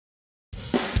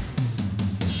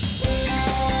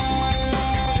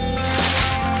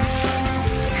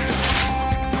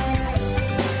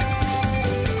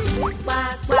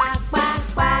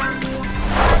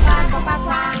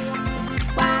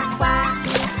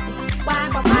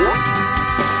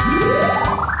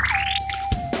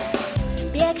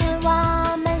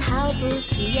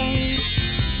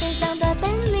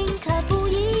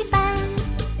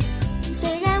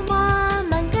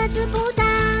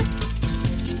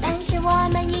我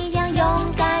们一样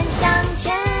勇敢向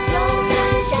前，勇敢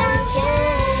向前。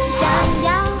想要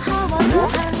和我做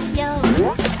朋友，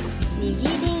你一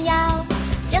定要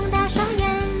睁大双眼，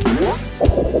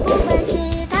不管池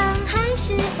塘还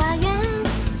是花园，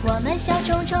我们小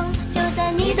虫虫就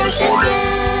在你的身边。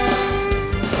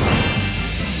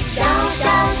小小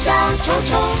小虫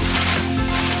虫，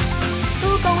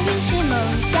蒲公英是梦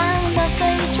想的飞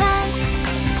船。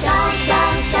小小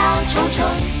小虫虫，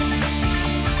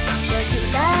游戏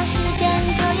的时间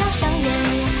就要上演。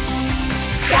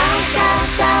小小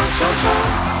小虫虫，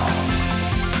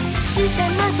是什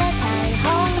么在彩虹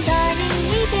的另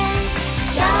一边？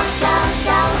小小小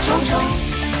虫虫，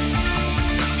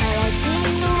快来进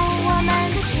入我们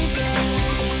的世界。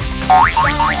小小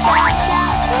小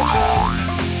虫虫，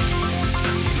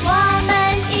我们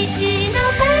一起闹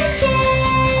翻天。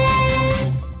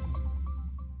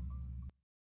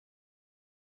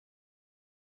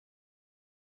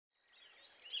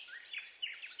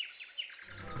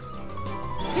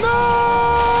No!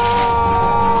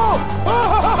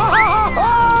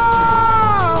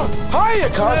 Hiya,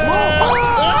 Cosmo!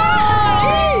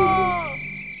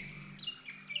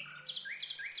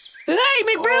 Hey,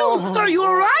 McBroom! Are you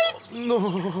alright?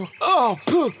 No. Oh,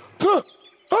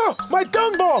 oh, my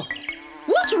dung ball!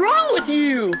 What's wrong with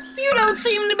you? You don't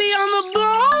seem to be on the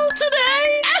ball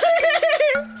today.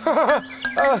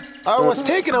 I was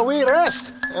taking a wee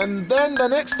rest, and then the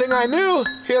next thing I knew,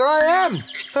 here I am.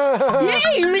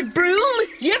 Hey, McBroom!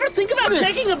 You ever think about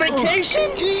taking a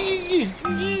vacation?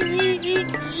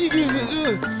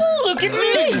 Look at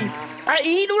me! I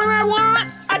eat when I want,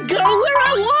 I go where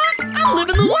I want, I'm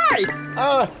living the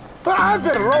life! But I've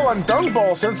been rolling dung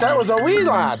balls since I was a wee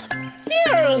lad.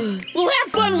 Yeah, well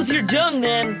have fun with your dung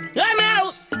then. I'm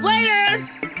out! Later!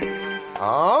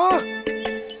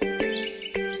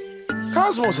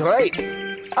 Cosmo's right.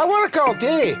 I work all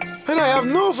day, and I have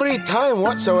no free time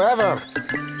whatsoever.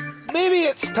 Maybe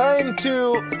it's time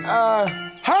to,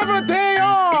 have a day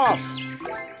off!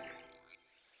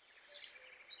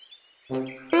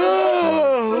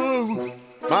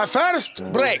 My first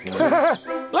break.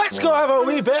 Let's go have a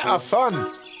wee bit of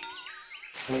fun.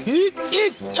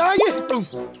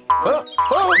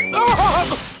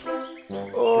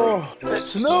 Oh,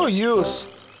 it's no use.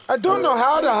 I don't know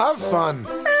how to have fun.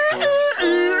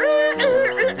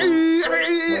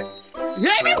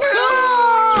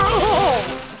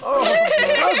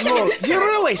 Cosmo, you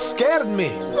really scared me.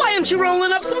 Why aren't you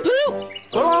rolling up some poop?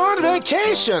 Well, I'm on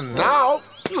vacation now.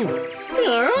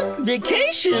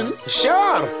 Vacation?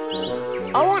 Sure.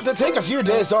 I want to take a few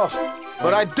days off,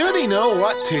 but I don't know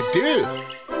what to do.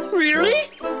 Really?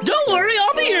 Don't worry,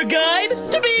 I'll be your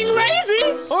guide to being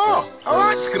lazy. Oh,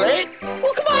 that's great.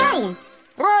 Well, come on.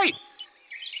 Right.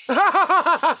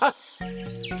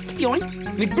 Yoink.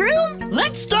 McBroom,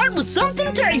 let's start with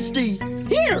something tasty.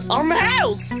 Here, on the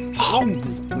house.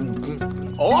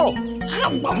 Oh.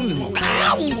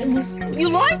 You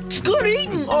like? It's good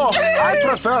eating. Oh, I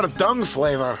prefer dung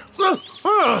flavor.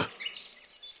 Huh?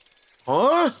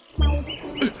 Oh,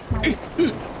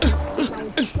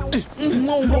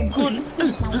 good.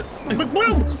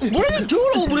 McBroom, what are you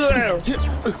doing over there?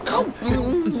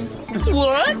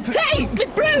 What? Hey,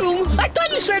 McBroom, I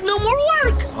thought you said no more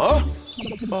work. Huh?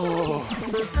 Oh.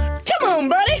 Come on,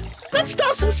 buddy. Let's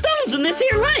toss some stones in this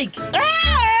here lake.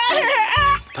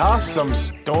 Toss some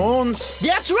stones?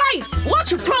 That's right.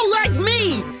 Watch a pro like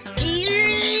me.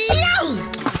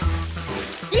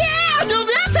 Yeah, no,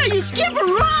 that's how you skip a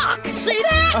rock. See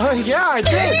that? Yeah, I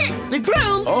did.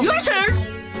 McBroom, your turn.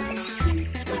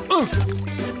 Oh,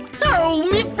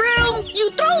 McBroom,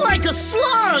 you throw like a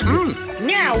slug.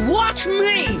 Now watch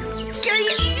me.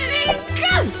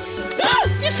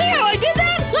 You see how I did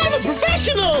that? I'm a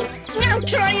professional. Now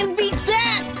try and beat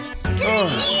that.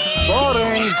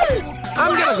 Boring.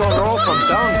 I'm gonna go roll some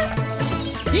dung.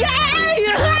 Yeah!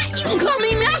 You can call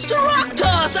me Master Rock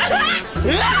Toss.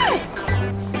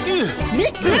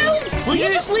 McBroom, will you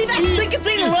just leave that stinking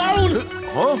thing alone?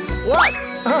 Huh? What?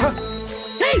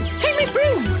 Hey,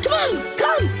 McBroom,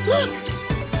 come, look.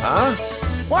 Huh?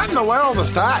 What in the world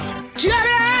is that?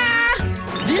 Ta-da!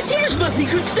 This here's my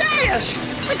secret stash.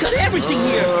 I got everything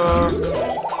here.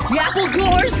 Apple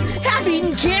cores,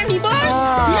 half-eaten candy bars,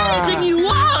 anything you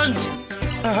want.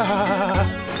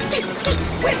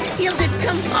 Where is it?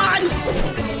 Come on.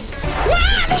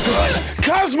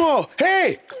 Cosmo!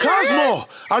 Hey! Cosmo!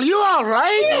 Are you all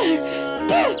right?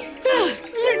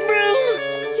 McBroom,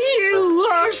 you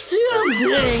are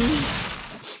something.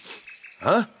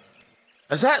 Huh?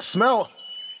 Does that smell?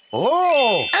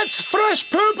 Oh! It's fresh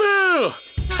poo-poo!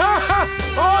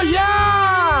 Oh,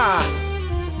 yeah!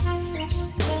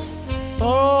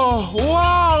 Oh,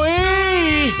 wow!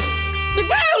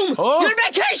 Oh. You're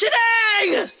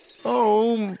vacationing!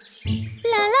 Oh.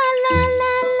 La la la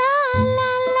la la la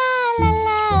la la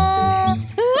la.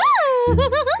 Ooh.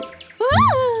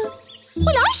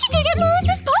 Well, I should go get more of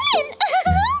this pollen.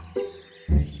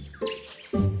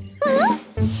 Huh?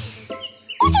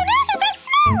 What on earth is that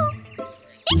smell?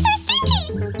 It's so stinky.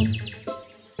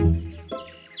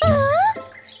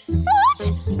 What?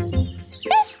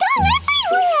 There's dung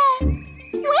everywhere.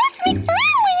 Where's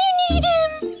McBroom when you need him?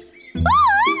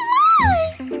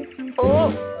 Oh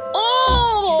my!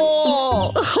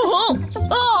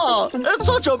 Oh, it's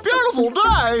such a beautiful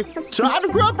day. Time to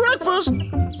grab breakfast.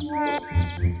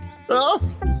 Oh,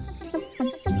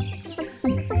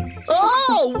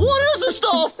 what is this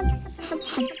stuff?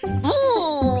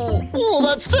 Oh,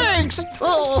 that stinks.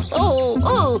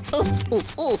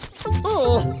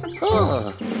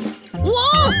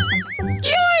 What?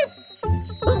 Yip!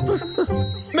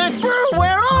 McBroom,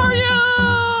 where are you?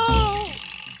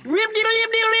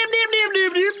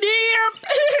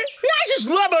 I just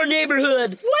love our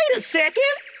neighborhood. Wait a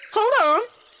second. Hold on.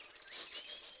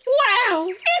 Wow,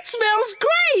 it smells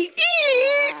great.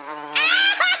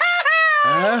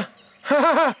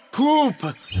 Poop.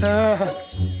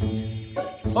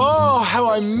 Oh, how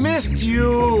I missed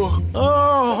you.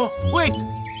 Oh, wait.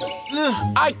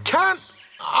 I can't.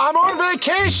 I'm on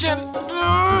vacation.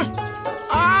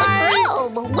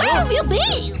 McBroom, where have you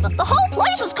been? The whole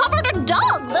place is covered in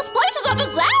dung. This place is a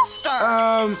disaster.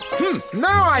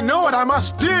 Now I know what I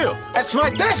must do. It's my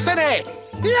destiny.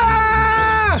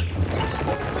 Yeah!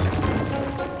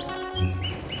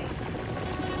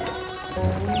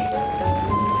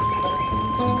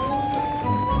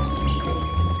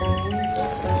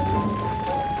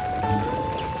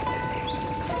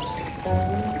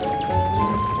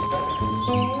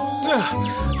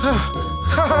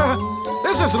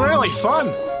 This is really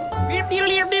fun.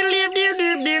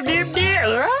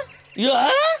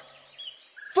 Yeah?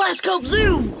 Flashscope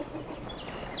zoom!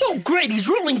 Oh great, he's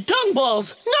rolling dung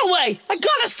balls! No way! I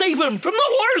gotta save him from the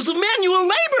horrors of manual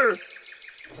labor!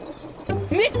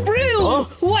 McBroom!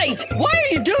 Wait, why are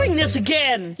you doing this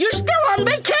again? You're still on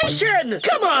vacation!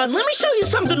 Come on, let me show you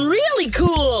something really cool!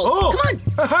 Oh!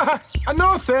 Come on!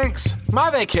 No thanks. My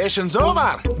vacation's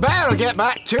over. Better get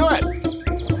back to it.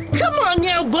 Come on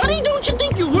now, buddy, don't you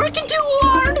think you're working too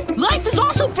hard? Life is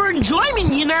also for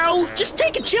enjoyment, you know. Just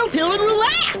take a chill pill and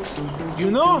relax.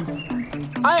 You know,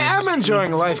 I am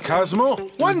enjoying life, Cosmo.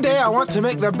 One day I want to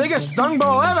make the biggest dung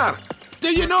ball ever.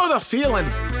 Do you know the feeling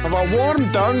of a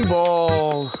warm dung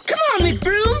ball? Come on,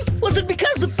 McBroom.